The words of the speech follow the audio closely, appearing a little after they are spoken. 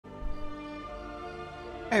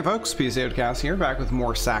Hey folks, PCOdcast here, back with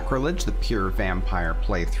more Sacrilege, the pure vampire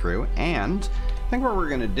playthrough, and I think what we're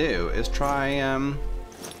gonna do is try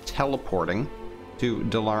teleporting to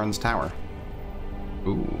Delarn's tower.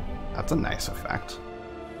 Ooh, that's a nice effect.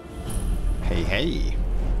 Hey, hey.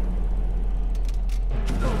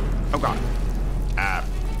 Oh god.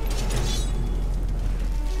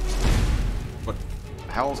 What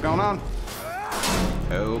the hell is going on?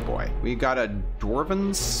 Oh boy. We got a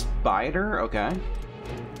dwarven spider, okay.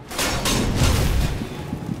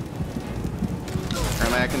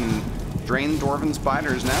 Apparently I can drain dwarven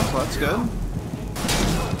spiders now, so that's good.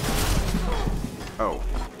 Oh.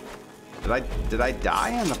 Did I die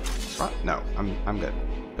in the front? No, I'm good.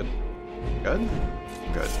 Good? Good?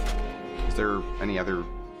 Good. Is there any other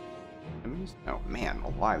enemies? Oh man,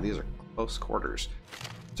 alive. These are close quarters.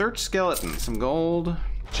 Search skeleton. Some gold.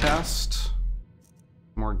 Chest.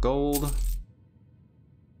 More gold.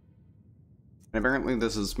 And apparently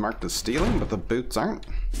this is marked as stealing, but the boots aren't.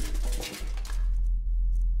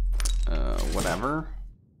 Whatever.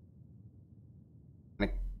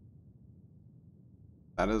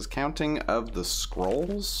 That is counting of the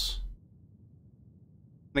scrolls.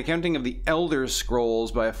 An accounting of the Elder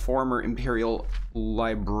Scrolls by a former Imperial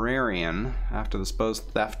librarian. After the supposed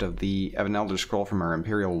theft of an Elder Scroll from our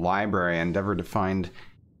Imperial library, I endeavored to find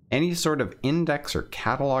any sort of index or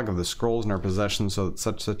catalog of the scrolls in our possession so that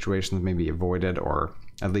such situations may be avoided or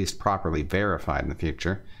at least properly verified in the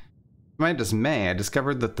future. To my dismay, I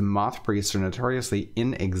discovered that the moth priests are notoriously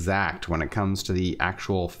inexact when it comes to the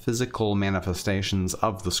actual physical manifestations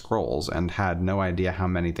of the scrolls and had no idea how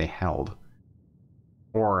many they held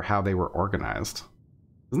or how they were organized.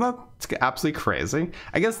 Isn't that absolutely crazy?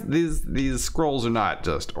 I guess these scrolls are not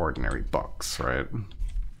just ordinary books, right?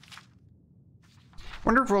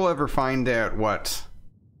 Wonder if we'll ever find out what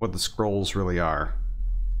the scrolls really are.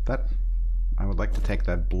 That I would like to take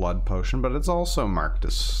that blood potion, but it's also marked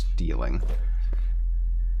as stealing.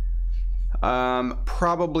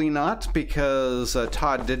 Probably not, because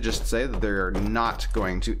Todd did just say that they're not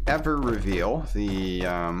going to ever reveal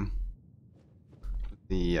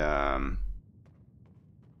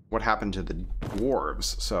what happened to the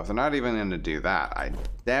dwarves. So if they're not even going to do that, I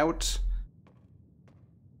doubt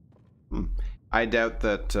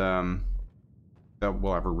that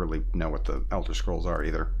we'll ever really know what the Elder Scrolls are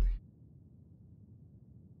either.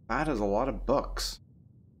 That is a lot of books.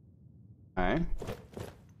 Okay.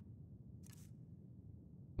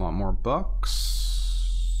 A lot more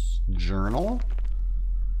books. Journal.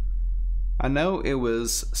 I know it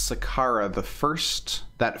was Sakara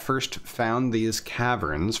that first found these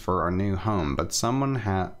caverns for our new home, but someone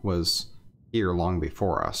was here long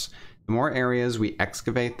before us. The more areas we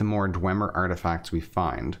excavate, the more Dwemer artifacts we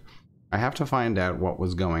find. I have to find out what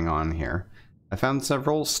was going on here. I found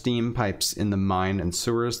several steam pipes in the mine and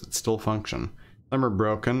sewers that still function. Some are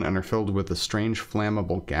broken and are filled with a strange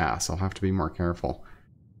flammable gas. I'll have to be more careful.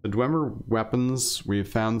 The Dwemer weapons we've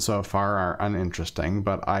found so far are uninteresting,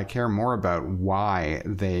 but I care more about why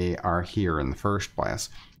they are here in the first place.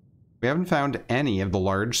 We haven't found any of the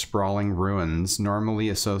large sprawling ruins normally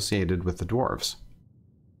associated with the dwarves.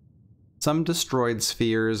 Some destroyed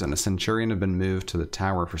spheres and a centurion have been moved to the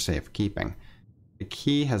tower for safekeeping. The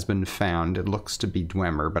key has been found. It looks to be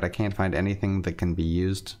Dwemer, but I can't find anything that it can be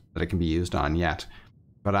used on yet.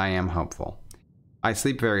 But I am hopeful. I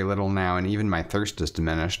sleep very little now, and even my thirst is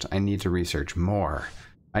diminished. I need to research more.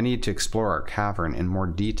 I need to explore our cavern in more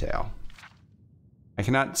detail. I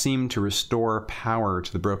cannot seem to restore power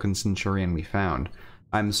to the broken centurion we found.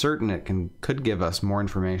 I'm certain it could give us more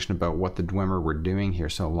information about what the Dwemer were doing here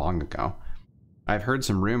so long ago. I've heard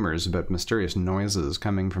some rumors about mysterious noises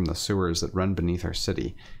coming from the sewers that run beneath our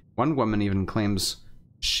city. One woman even claims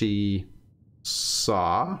she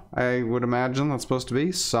saw, I would imagine that's supposed to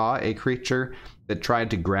be, saw a creature that tried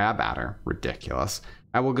to grab at her. Ridiculous.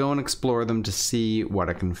 I will go and explore them to see what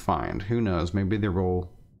I can find. Who knows, maybe there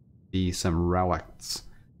will be some relics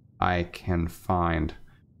I can find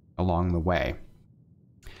along the way.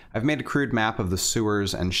 I've made a crude map of the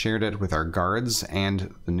sewers and shared it with our guards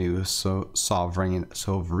and the new Sovrina.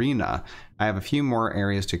 I have a few more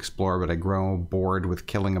areas to explore, but I grow bored with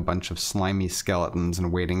killing a bunch of slimy skeletons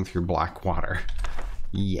and wading through black water.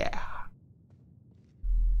 Yeah.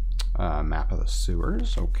 Map of the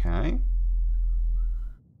sewers, okay.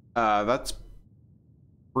 That's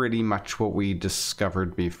pretty much what we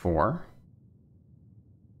discovered before.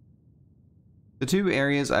 The two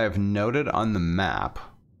areas I have noted on the map.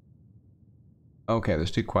 Okay,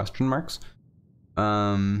 there's two question marks.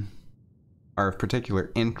 Are of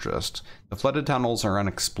particular interest. The flooded tunnels are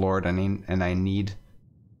unexplored, and I need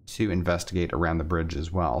to investigate around the bridge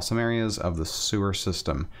as well. Some areas of the sewer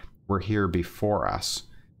system were here before us,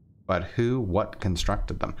 but what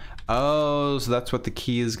constructed them? Oh, so that's what the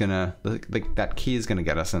key is gonna, that key is gonna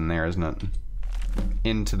get us in there, isn't it?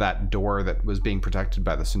 Into that door that was being protected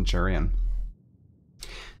by the Centurion.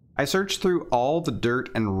 I searched through all the dirt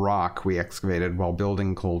and rock we excavated while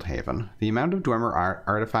building Coldhaven. The amount of Dwemer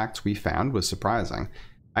artifacts we found was surprising.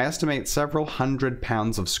 I estimate several 100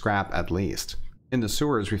 pounds of scrap at least. In the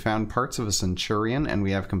sewers, we found parts of a Centurion, and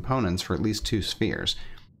we have components for at least 2 spheres.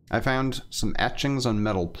 I found some etchings on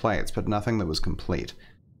metal plates, but nothing that was complete.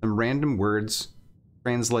 Some random words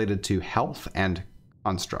translated to health and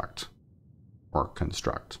construct. Or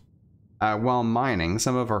construct. While mining,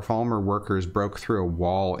 some of our Falmer workers broke through a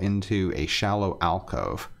wall into a shallow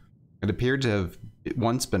alcove. It appeared to have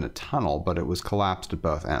once been a tunnel, but it was collapsed at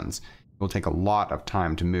both ends. It will take a lot of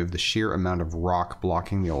time to move the sheer amount of rock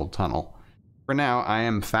blocking the old tunnel. For now, I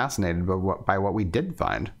am fascinated by what we did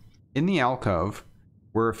find. In the alcove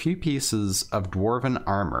were a few pieces of dwarven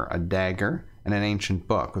armor, a dagger, and an ancient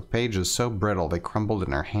book, with pages so brittle they crumbled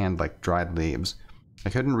in our hand like dried leaves. I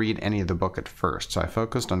couldn't read any of the book at first, so I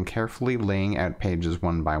focused on carefully laying out pages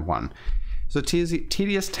one by one. It was a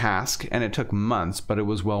tedious task, and it took months, but it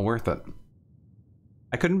was well worth it.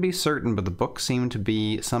 I couldn't be certain, but the book seemed to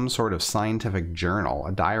be some sort of scientific journal,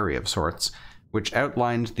 a diary of sorts, which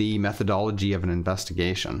outlined the methodology of an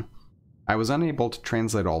investigation. I was unable to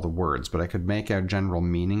translate all the words, but I could make out general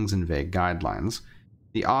meanings and vague guidelines.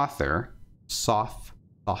 The author,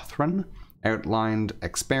 Sothran, outlined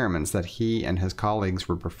experiments that he and his colleagues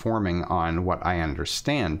were performing on what I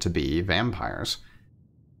understand to be vampires.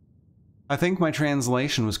 I think my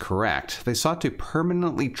translation was correct. They sought to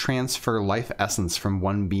permanently transfer life essence from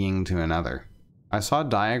one being to another. I saw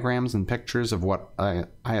diagrams and pictures of what I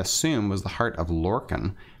assume was the heart of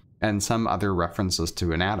Lorcan, and some other references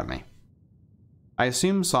to anatomy. I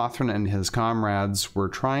assume Sothran and his comrades were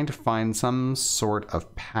trying to find some sort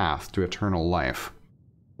of path to eternal life.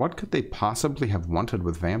 What could they possibly have wanted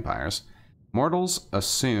with vampires? Mortals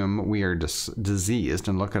assume we are diseased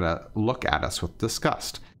and look at us with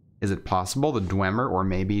disgust. Is it possible the Dwemer, or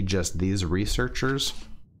maybe just these researchers,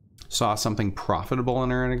 saw something profitable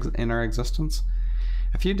in our existence?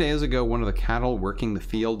 A few days ago, one of the cattle working the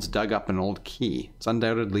fields dug up an old key. It's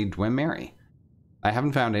undoubtedly Dwemeri. I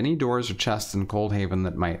haven't found any doors or chests in Coldhaven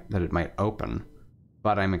that it might open,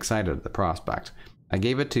 but I'm excited at the prospect. I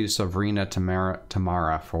gave it to Savrina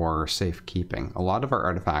Tamara for safekeeping. A lot of our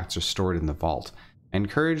artifacts are stored in the vault. I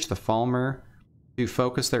encourage the Falmer to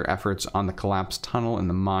focus their efforts on the collapsed tunnel in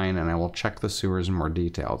the mine, and I will check the sewers in more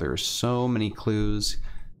detail. There are so many clues,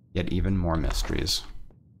 yet even more mysteries.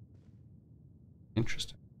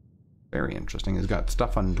 Interesting. Very interesting. He's got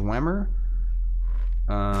stuff on Dwemer.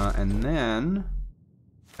 And then,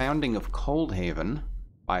 Founding of Coldhaven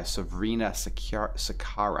by Savrina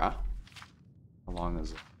Sakara. How long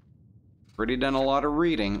is it? Already done a lot of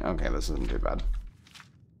reading. Okay, this isn't too bad.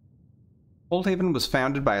 Coldhaven was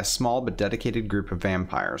founded by a small but dedicated group of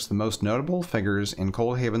vampires. The most notable figures in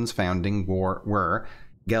Coldhaven's founding were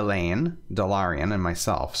Ghislaine, Dalarian, and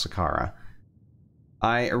myself, Sakara.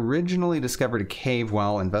 I originally discovered a cave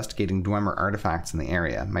while investigating Dwemer artifacts in the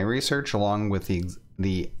area. My research, along with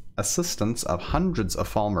the assistance of hundreds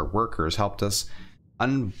of Falmer workers, helped us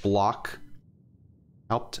unblock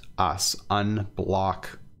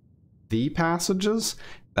the passages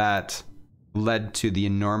that led to the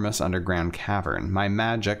enormous underground cavern. My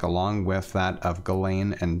magic, along with that of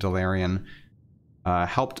Ghislaine and Dalarian,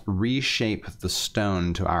 helped reshape the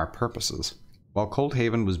stone to our purposes. While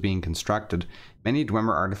Coldhaven was being constructed, many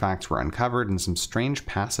Dwemer artifacts were uncovered and some strange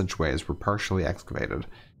passageways were partially excavated.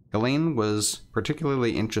 Ghislaine was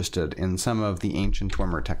particularly interested in some of the ancient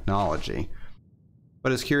Dwemer technology,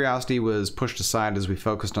 but his curiosity was pushed aside as we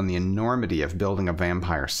focused on the enormity of building a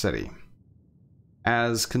vampire city.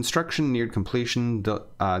 As construction neared completion,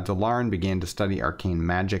 Dalarian began to study arcane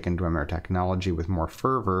magic and Dwemer technology with more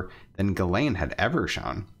fervor than Ghislaine had ever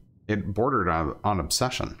shown. It bordered on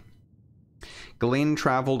obsession. Ghislaine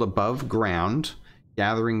traveled above ground,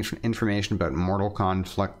 gathering information about mortal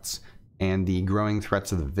conflicts and the growing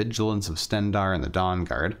threats of the vigilance of Stendar and the Dawn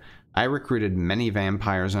Guard. I recruited many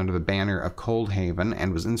vampires under the banner of Coldhaven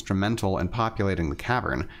and was instrumental in populating the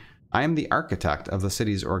cavern. I am the architect of the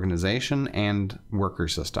city's organization and worker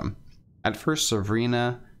system. As first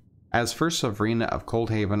Savrina of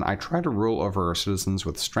Coldhaven, I try to rule over our citizens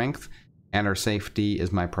with strength, and our safety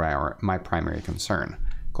is my primary concern.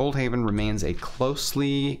 Coldhaven remains a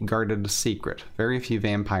closely guarded secret. Very few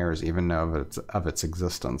vampires even know of its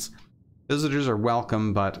existence. Visitors are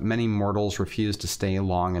welcome, but many mortals refuse to stay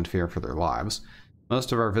long and fear for their lives.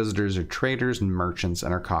 Most of our visitors are traders and merchants,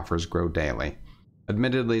 and our coffers grow daily.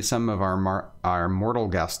 Admittedly, some of our mortal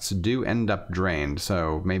guests do end up drained,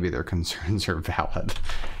 so maybe their concerns are valid.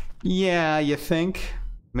 Yeah, you think?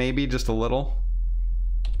 Maybe just a little?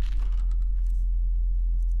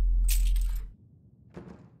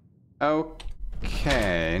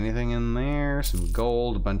 Okay, anything in there? Some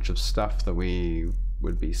gold, a bunch of stuff that we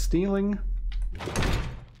would be stealing.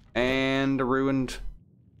 And a ruined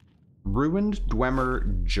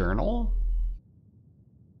Dwemer journal?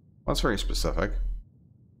 That's very specific.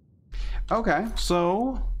 Okay,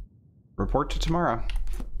 so report to Tamara.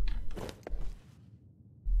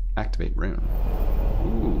 Activate rune.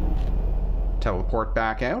 Ooh. Teleport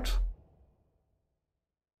back out.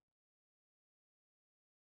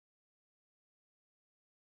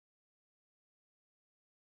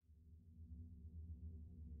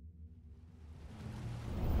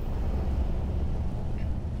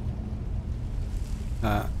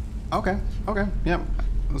 Okay, yep,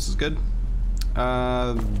 this is good.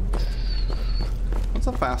 What's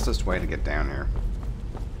the fastest way to get down here?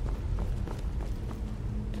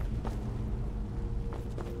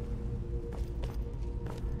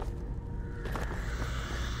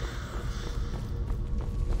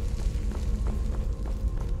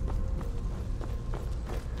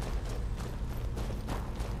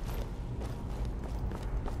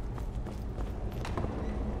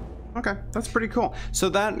 Okay, that's pretty cool. So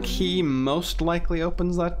that key most likely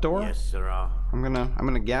opens that door? Yes, sirrah. I'm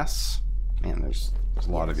gonna guess. Man, there's a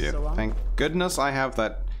lot of you. Thank goodness I have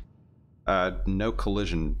that no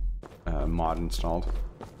collision mod installed.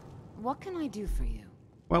 What can I do for you?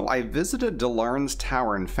 Well, I visited Delarn's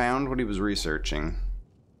tower and found what he was researching.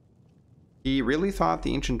 He really thought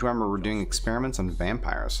the ancient Dwemer were doing experiments on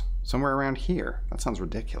vampires. Somewhere around here. That sounds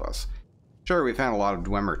ridiculous. Sure, we found a lot of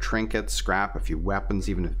Dwemer trinkets, scrap, a few weapons,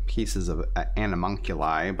 even pieces of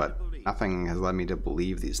animunculi, but nothing has led me to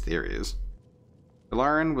believe these theories.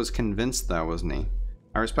 Delarn was convinced, though, wasn't he?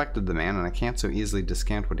 I respected the man, and I can't so easily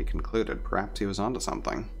discount what he concluded. Perhaps he was onto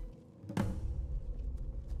something.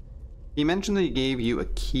 He mentioned that he gave you a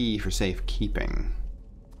key for safekeeping.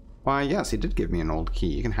 Why, yes, he did give me an old key.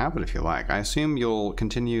 You can have it if you like. I assume you'll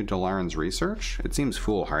continue Delarn's research? It seems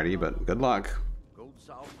foolhardy, but good luck. Gold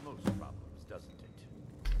solves most problems, doesn't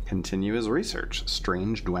it? Continue his research.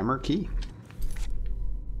 Strange Dwemer key.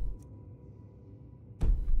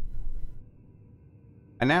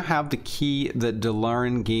 I now have the key that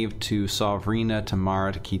Delarn gave to Sovrina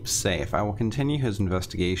Tamara to keep safe. I will continue his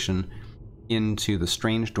investigation into the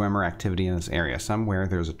strange Dwemer activity in this area. Somewhere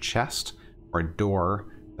there's a chest or a door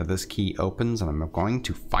that this key opens, and I'm going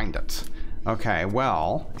to find it. Okay,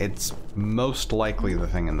 well, it's most likely the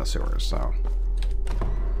thing in the sewers, so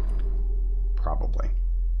probably.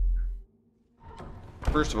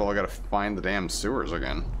 First of all, I gotta find the damn sewers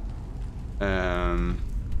again.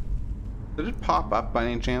 Did it pop up by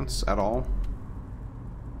any chance at all?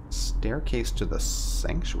 Staircase to the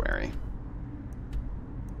sanctuary.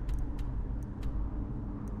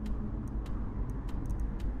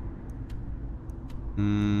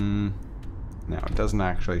 No, it doesn't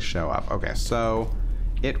actually show up. Okay, so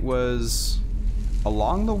it was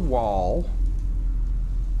along the wall,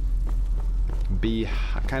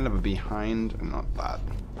 kind of behind, not that.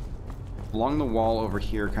 Along the wall over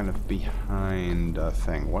here, kind of behind a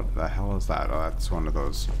thing. What the hell is that? Oh, that's one of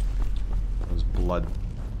those blood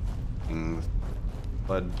things.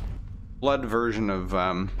 Blood version of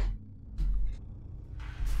the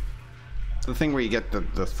thing where you get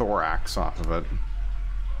the thorax off of it.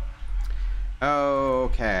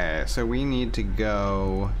 Okay, so we need to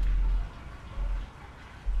go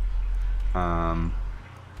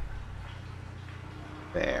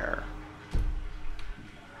there.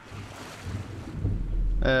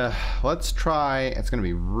 Let's try, it's gonna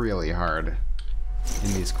be really hard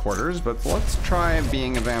in these quarters, but let's try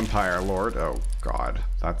being a vampire lord. Oh god,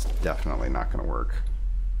 that's definitely not gonna work.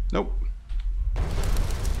 Nope. Dude,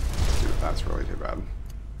 that's really too bad.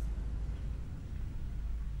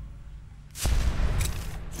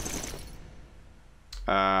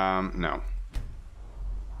 No.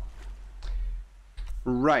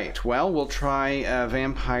 Right, well, we'll try a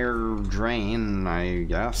vampire drain, I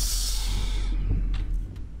guess.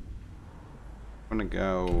 I'm gonna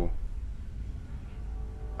go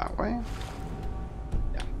that way.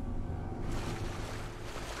 Yeah.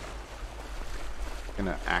 I'm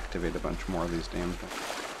gonna activate a bunch more of these damn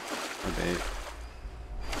things.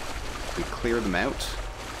 We clear them out.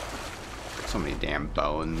 So many damn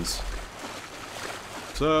bones.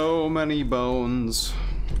 So many bones.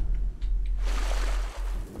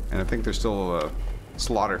 And I think there's still a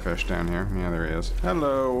slaughterfish down here. Yeah, there he is.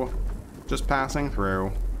 Hello. just passing through.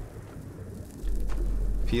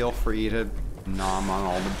 Feel free to nom on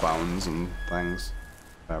all the bones and things.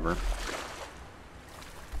 Whatever.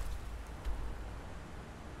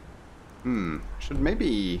 Should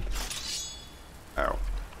maybe... Oh.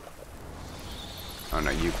 Oh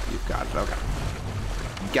no, you've got it. Okay.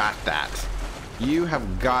 Got that. You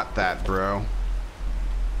have got that, bro.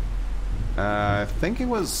 I think it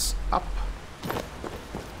was up.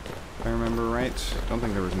 If I remember right. Don't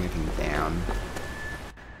think there was anything down.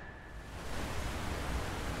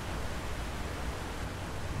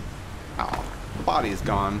 Oh, the body's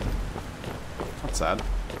gone. That's sad.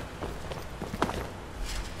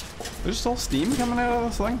 There's still steam coming out of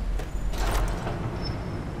this thing?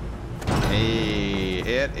 Hey,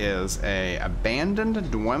 it is a abandoned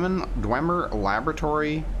Dwemer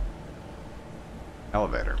laboratory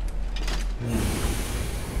elevator.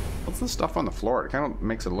 What's this stuff on the floor? It kind of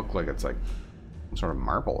makes it look like it's like some sort of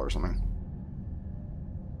marble or something.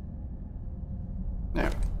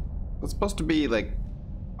 Yeah. It's supposed to be like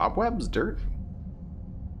cobwebs, dirt?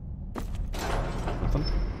 Nothing.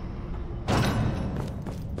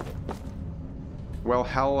 Well,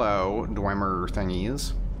 hello, Dwemer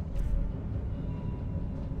thingies.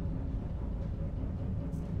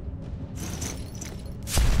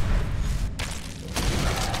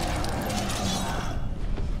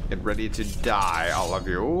 Get ready to die, all of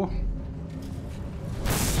you.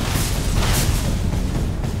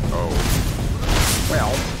 Oh.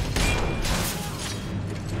 Well.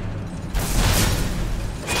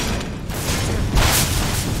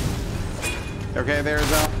 Okay,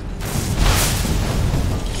 there's a...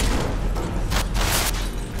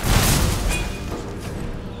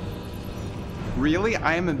 Really?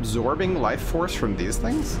 I am absorbing life force from these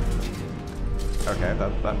things? Okay,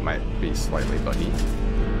 that might be slightly buggy.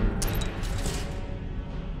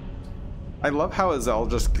 I love how Azelle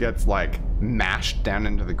just gets, like, mashed down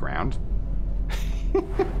into the ground.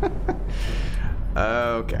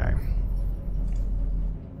 Okay.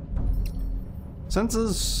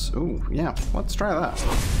 Senses... Ooh, yeah, let's try that.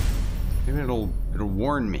 Maybe it'll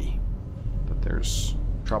warn me that there's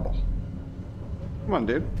trouble. Come on,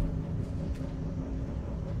 dude.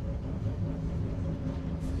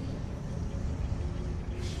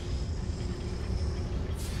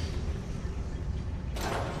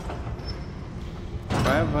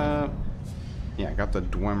 I have, yeah, I got the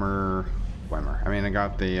Dwemer. I mean, I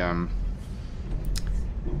got the,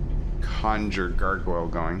 Conjure Gargoyle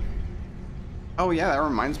going. Oh, yeah, that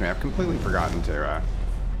reminds me. I've completely forgotten to,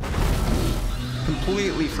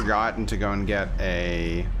 go and get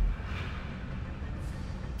a...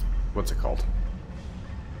 What's it called?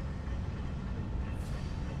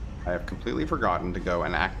 I have completely forgotten to go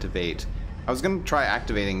and activate... I was going to try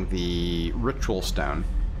activating the Ritual Stone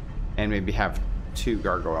and maybe have 2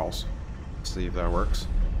 gargoyles. See if that works.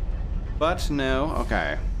 But no,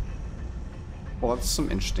 okay. Well, that's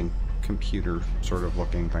some interesting computer sort of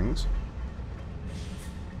looking things.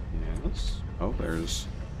 Yes. Oh, there's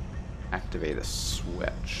activate a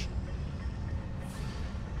switch.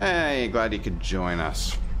 Hey, glad you could join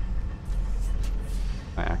us.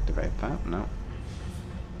 I activate that? No.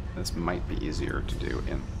 This might be easier to do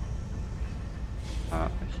in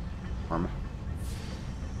form.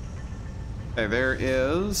 Okay, there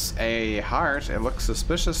is a heart. It looks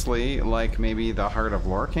suspiciously like maybe the heart of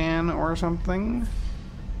Lorcan or something.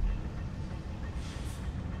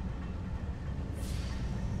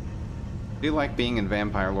 I do like being in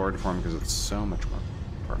Vampire Lord form because it's so much more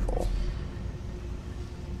powerful.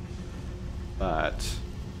 But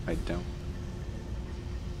I don't.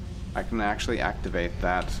 I can actually activate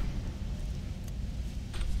that.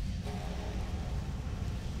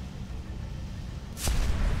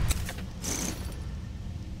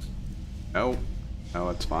 No. No,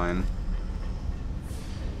 it's fine.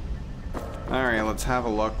 Alright, let's have a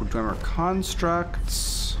look with Dwemer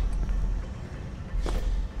constructs.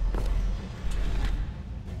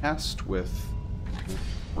 Test with...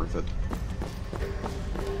 worth it.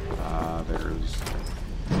 There's...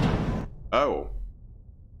 Oh.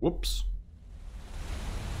 Whoops.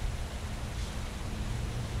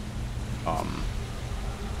 Oh.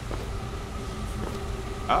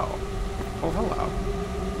 Oh, hello.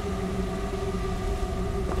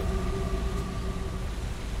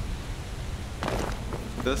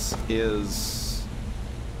 This is...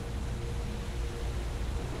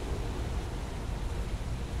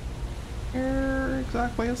 Where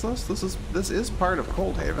exactly is this? This is part of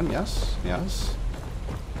Coldhaven, yes, yes.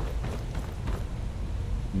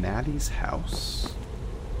 Maddie's house.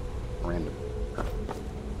 Random.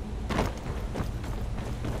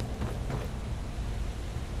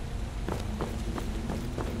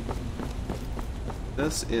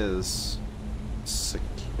 This is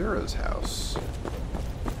Sakura's house.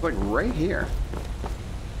 It's like right here.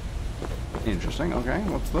 Interesting. Okay,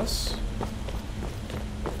 what's this?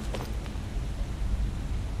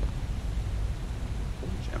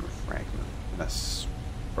 Gem fragment. This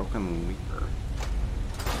broken lever.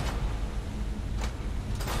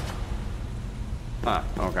 Huh,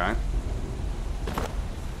 okay.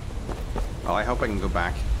 Well, I hope I can go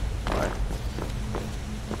back. Right.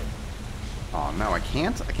 Oh no, I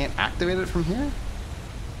can't? I can't activate it from here?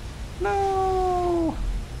 No!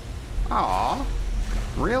 Aw.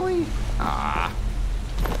 Really? Ah.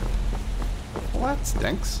 Well, that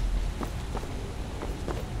stinks.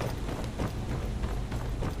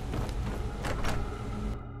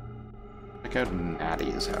 Check out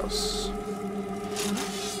Natty's house.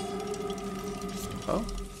 Oh?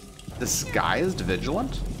 Disguised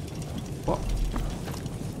vigilant? What?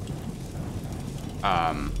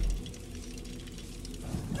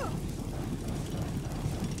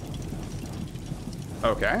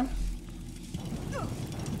 Okay.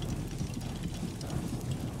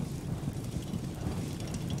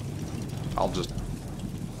 I'll just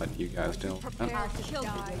let you guys deal with it.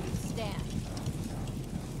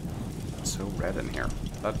 It's so red in here.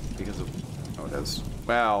 Is that because of... Oh, it is.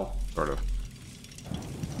 Well, sort of.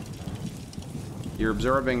 You're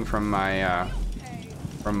absorbing from my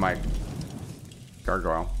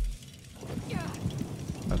gargoyle.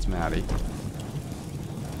 That's Maddie.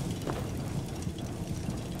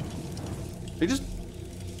 Are you just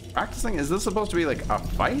practicing? Is this supposed to be like a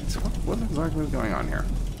fight? What exactly is going on here?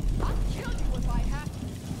 I'll kill you if I have to.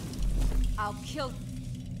 I'll kill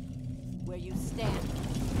you where you stand.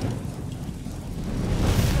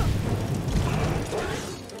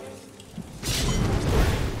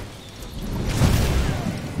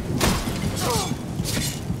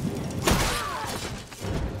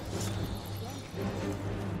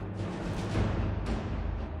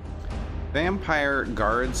 Vampire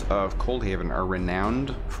guards of Coldhaven are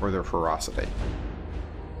renowned for their ferocity.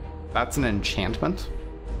 That's an enchantment?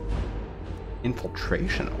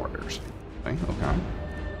 Infiltration orders. Okay.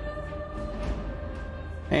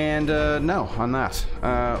 And no, on that.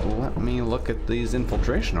 Let me look at these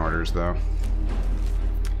infiltration orders, though.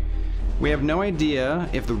 We have no idea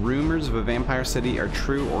if the rumors of a vampire city are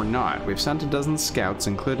true or not. We've sent a dozen scouts,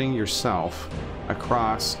 including yourself,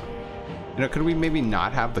 across... You know, could we maybe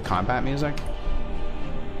not have the combat music?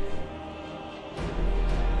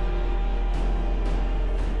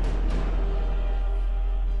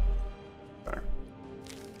 Better.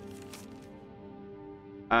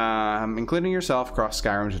 Including yourself across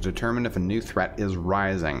Skyrim to determine if a new threat is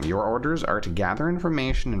rising. Your orders are to gather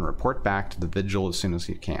information and report back to the Vigil as soon as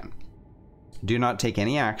you can. Do not take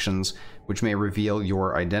any actions which may reveal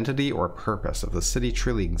your identity or purpose. If the city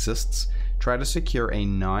truly exists, try to secure a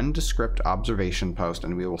nondescript observation post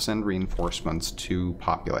and we will send reinforcements to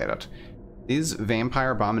populate it. These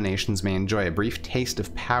vampire abominations may enjoy a brief taste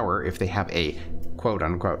of power if they have a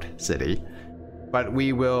quote-unquote city, but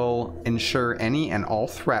we will ensure any and all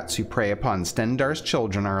threats who prey upon Stendar's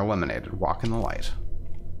children are eliminated. Walk in the light.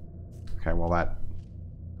 Okay, well that...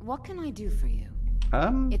 What can I do for you?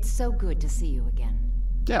 It's so good to see you again.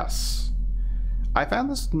 Yes. I found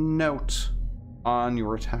this note on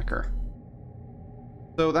your attacker.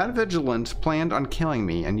 So that vigilant planned on killing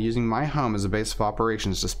me and using my home as a base of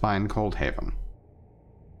operations to spy in Coldhaven.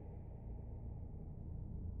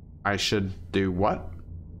 I should do what?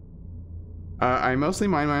 I mostly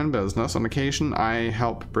mind my own business. On occasion, I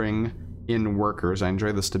help bring in workers. I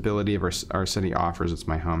enjoy the stability of our city offers. It's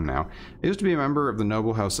my home now. I used to be a member of the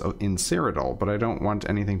noble house in Cyrodiil, but I don't want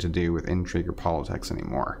anything to do with intrigue or politics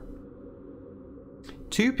anymore.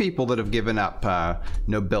 Two people that have given up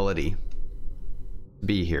nobility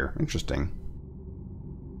be here. Interesting.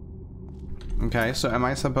 Okay, so am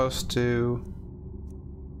I supposed to...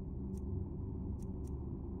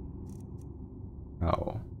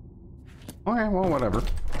 Oh. Okay, well, whatever.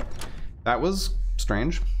 That was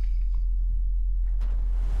strange.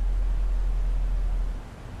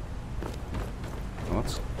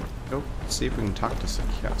 Let's go see if we can talk to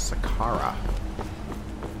Sakara.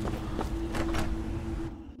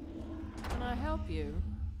 Can I help you?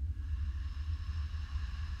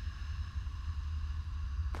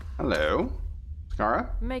 Hello, Sakara?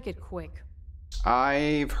 Make it quick.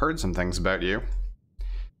 I've heard some things about you.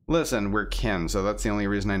 Listen, we're kin, so that's the only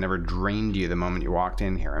reason I never drained you the moment you walked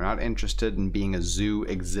in here. I'm not interested in being a zoo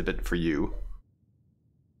exhibit for you.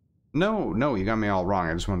 No, you got me all wrong.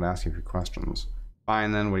 I just wanted to ask you a few questions.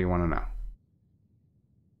 Fine, then, what do you want to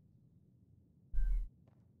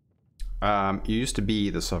know? You used to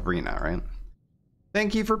be the Savrina, right?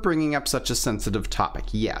 Thank you for bringing up such a sensitive topic.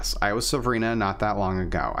 Yes, I was Savrina not that long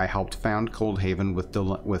ago. I helped found Coldhaven with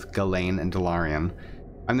Ghislaine and Delarian.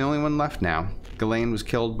 I'm the only one left now. Ghislaine was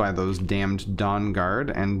killed by those damned Dawn Guard,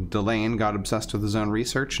 and Delane got obsessed with his own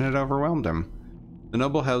research and it overwhelmed him. The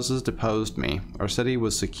noble houses deposed me. Our city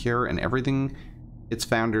was secure and everything its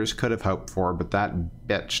founders could have hoped for, but that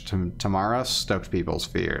bitch Tamara stoked people's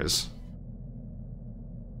fears.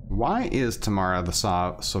 Why is Tamara the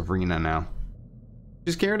Savrina now?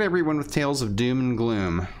 She scared everyone with tales of doom and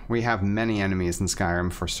gloom. We have many enemies in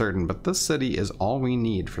Skyrim for certain, but this city is all we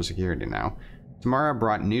need for security now. Tamara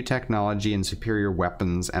brought new technology and superior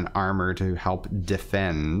weapons and armor to help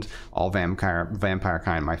defend all vampire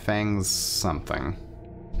kind. My fangs something.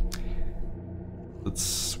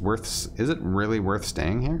 Is it really worth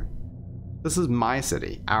staying here? This is my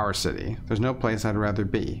city, our city. There's no place I'd rather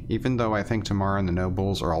be. Even though I think Tamara and the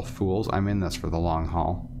nobles are all fools, I'm in this for the long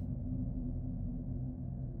haul.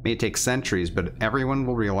 May take centuries, but everyone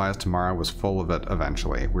will realize Tamara was full of it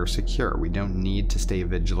eventually. We're secure. We don't need to stay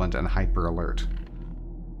vigilant and hyper alert.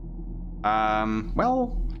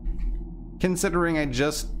 Well, considering I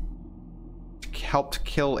just helped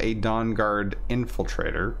kill a Dawn Guard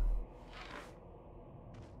infiltrator.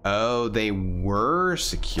 Oh, they were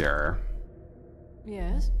secure.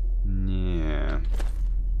 Yes. Yeah.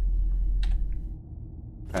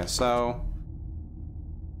 Okay, so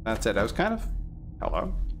that's it. I was kind of...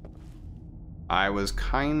 Hello? I was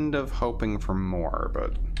kind of hoping for more,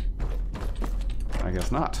 but I guess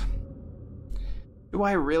not. Do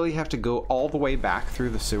I really have to go all the way back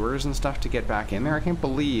through the sewers and stuff to get back in there? I can't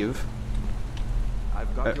believe...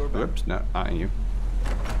 I've got your back. Oops, no, not you.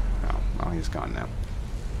 Oh, well, he's gone now.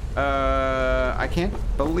 I can't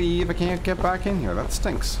believe I can't get back in here. That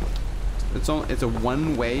stinks. It's a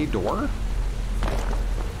one-way door?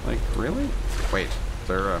 Like, really? Wait, is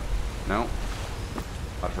there a... No.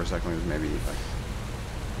 Thought for a second it was maybe like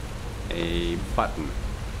a button.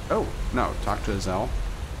 Oh, no, talk to Zell.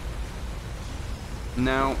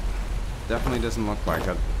 No, definitely doesn't look like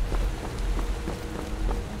it.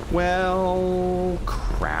 Well,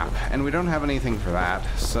 crap. And we don't have anything for that,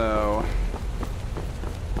 so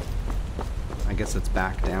I guess it's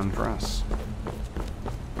back down for us.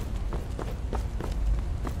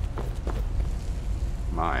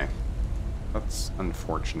 My, that's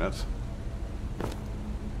unfortunate.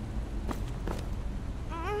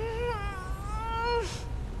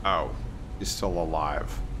 Oh, he's still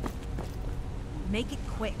alive. Make it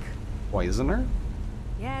quick. Poisoner?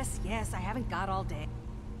 Yes, I haven't got all day.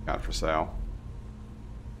 Got for sale.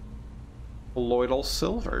 Colloidal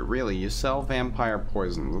silver. Really? You sell vampire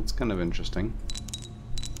poison. That's kind of interesting.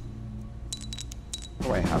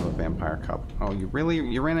 Oh, I have a vampire cup. Oh, you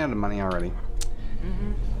ran out of money already?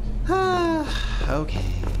 Mm-hmm.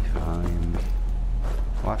 Okay, fine.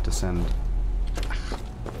 We'll have to send...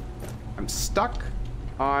 I'm stuck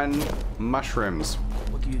on mushrooms.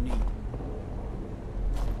 What do you need?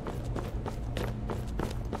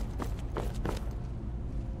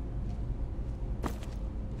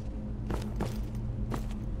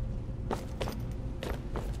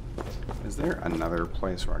 Is there another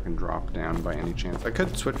place where I can drop down by any chance? I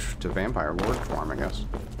could switch to Vampire Lord form, I guess.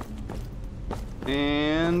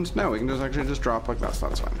 And no, we can just actually just drop like this,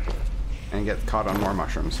 that's fine. And get caught on more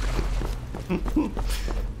mushrooms.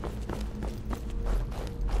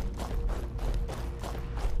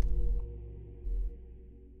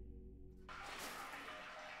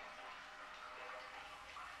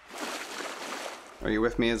 Are you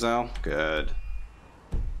with me, Azel? Good.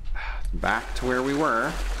 Back to where we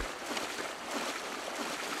were.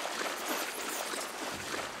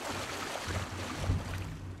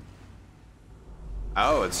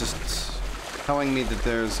 Oh, it's just telling me that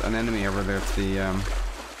there's an enemy over there at the,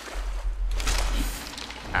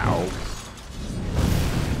 Ow.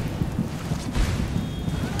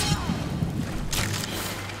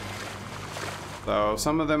 So,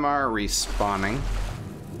 some of them are respawning.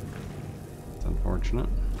 It's unfortunate.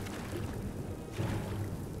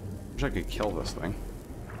 Wish I could kill this thing.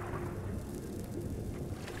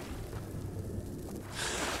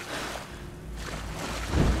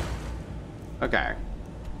 Okay.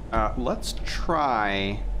 Let's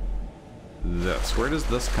try this. Where does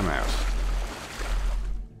this come out?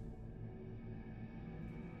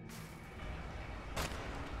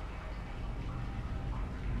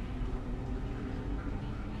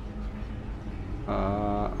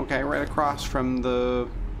 Okay, right across from the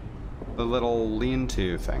little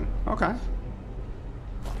lean-to thing. Okay.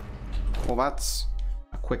 Well, that's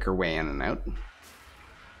a quicker way in and out.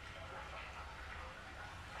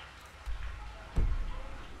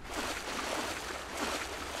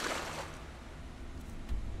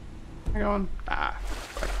 Where are you going? Ah.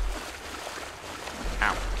 Fuck.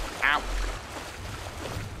 Ow. Ow.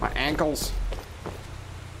 My ankles.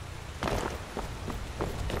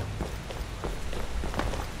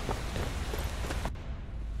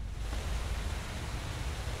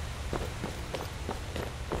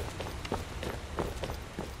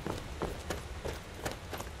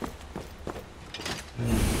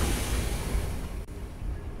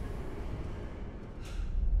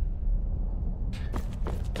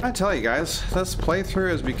 I tell you guys, this playthrough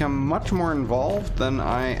has become much more involved than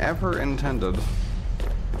I ever intended.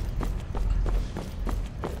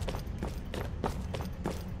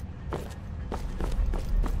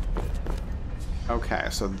 Okay,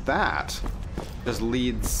 so that just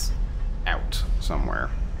leads out somewhere.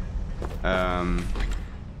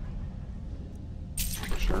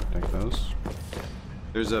 Sure, take those.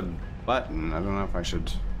 There's a button. I don't know if I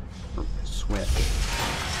should switch.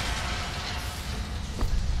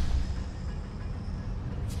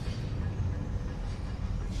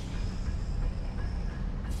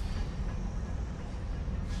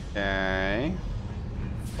 Okay.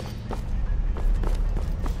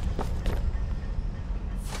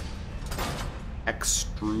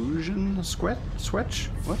 Extrusion switch?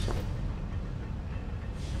 What?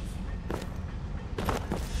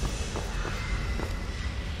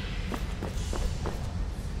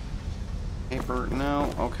 Paper,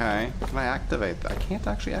 no, okay. Can I activate that? I can't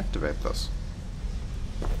actually activate this.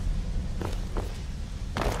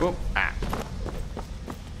 Whoop, ah.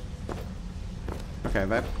 Okay,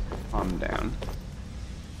 that calmed down.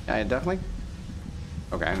 Yeah, I definitely...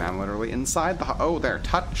 Okay, now I'm literally inside the... Oh, there,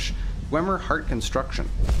 touch. Dwemer heart construction.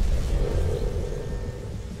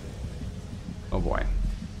 Oh boy.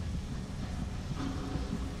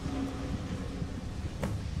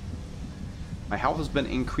 My health has been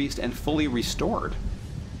increased and fully restored.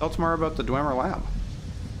 Tell us more about the Dwemer lab.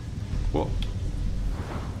 Whoa.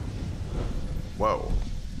 Whoa.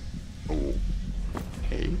 Oh.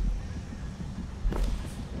 Okay.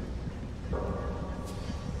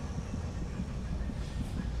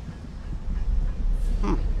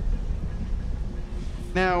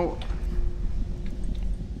 Now,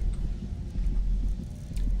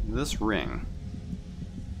 this ring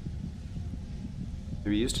to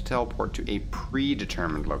be used to teleport to a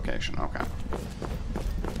predetermined location. Okay.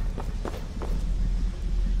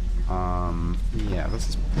 Yeah, this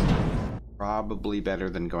is probably better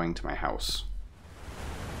than going to my house.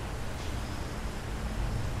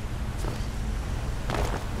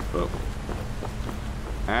 Oh.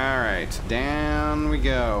 Alright, down we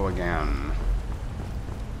go again.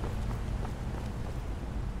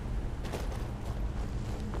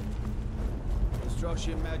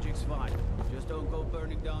 Destruction magic's fine. Just don't go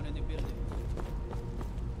burning down any buildings.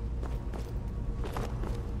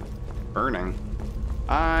 Burning?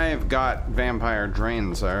 I've got vampire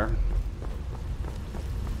drain, sir.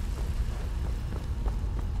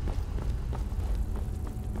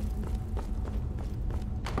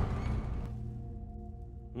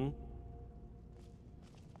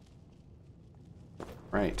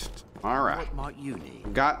 Right. Alright. What might you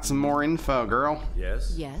need? Got some more info, girl.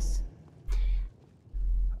 Yes? Yes?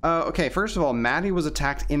 Okay, first of all, Maddie was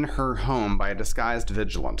attacked in her home by a disguised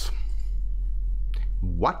vigilant.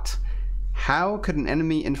 What? How could an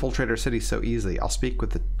enemy infiltrate our city so easily? I'll speak with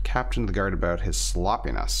the captain of the guard about his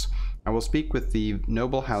sloppiness. I will speak with the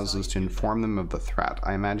noble houses to inform them of the threat.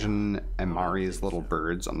 I imagine Amari's little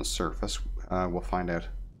birds on the surface will find out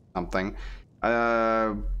something.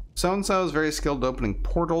 So-and-so is very skilled at opening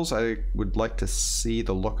portals. I would like to see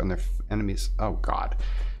the look on their enemies. Oh, God.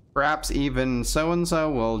 Perhaps even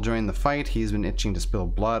so-and-so will join the fight. He's been itching to spill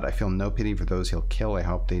blood. I feel no pity for those he'll kill. I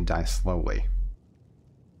hope they die slowly.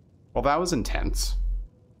 Well, that was intense.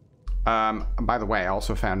 By the way, I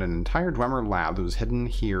also found an entire Dwemer lab that was hidden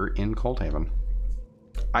here in Coldhaven.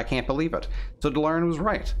 I can't believe it. So Delorean was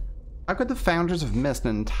right. How could the founders have missed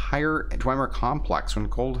an entire Dwemer complex when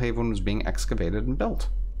Coldhaven was being excavated and built?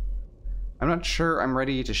 I'm not sure I'm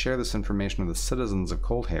ready to share this information with the citizens of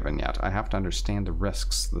Coldhaven yet. I have to understand the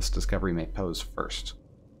risks this discovery may pose first.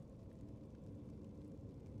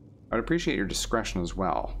 I'd appreciate your discretion as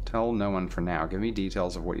well. Tell no one for now. Give me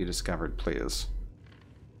details of what you discovered, please.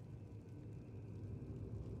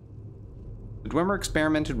 The Dwemer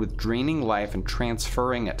experimented with draining life and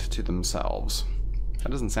transferring it to themselves. That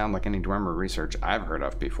doesn't sound like any Dwemer research I've heard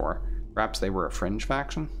of before. Perhaps they were a fringe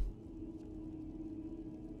faction?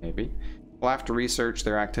 Maybe. We'll have to research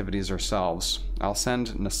their activities ourselves. I'll send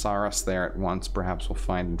Nasaris there at once. Perhaps we'll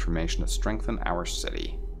find information to strengthen our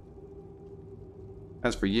city.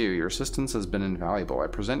 As for you, your assistance has been invaluable. I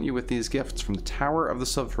present you with these gifts from the Tower of the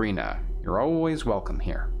Savrina. You're always welcome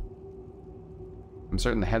here. I'm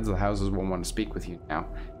certain the heads of the houses will want to speak with you now.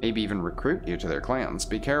 Maybe even recruit you to their clans.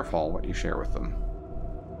 Be careful what you share with them.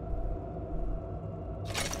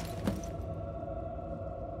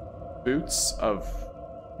 Boots of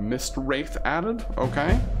Mist Wraith added?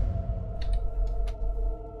 Okay.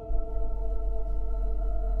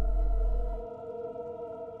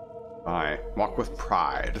 Bye. Walk with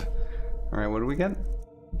pride. Alright, what do we get?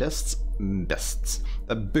 Bists.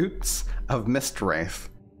 The Boots of Mist Wraith.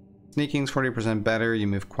 Sneaking's 40% better. You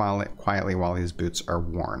move quietly while these boots are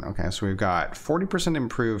worn. Okay, so we've got 40%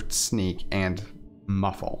 improved sneak and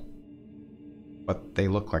muffle. But they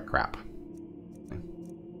look like crap.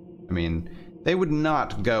 I mean, they would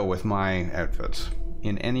not go with my outfit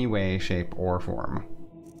in any way, shape, or form.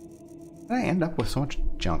 How did I end up with so much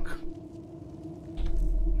junk?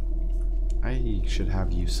 I should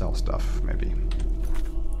have you sell stuff, maybe.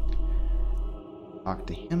 Talk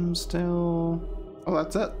to him still. Oh,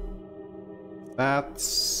 that's it.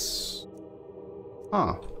 That's...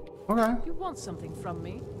 Huh. Okay. You want something from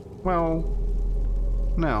me? Well,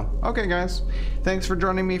 no. Okay, guys. Thanks for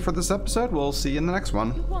joining me for this episode. We'll see you in the next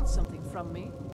one. You want something from me?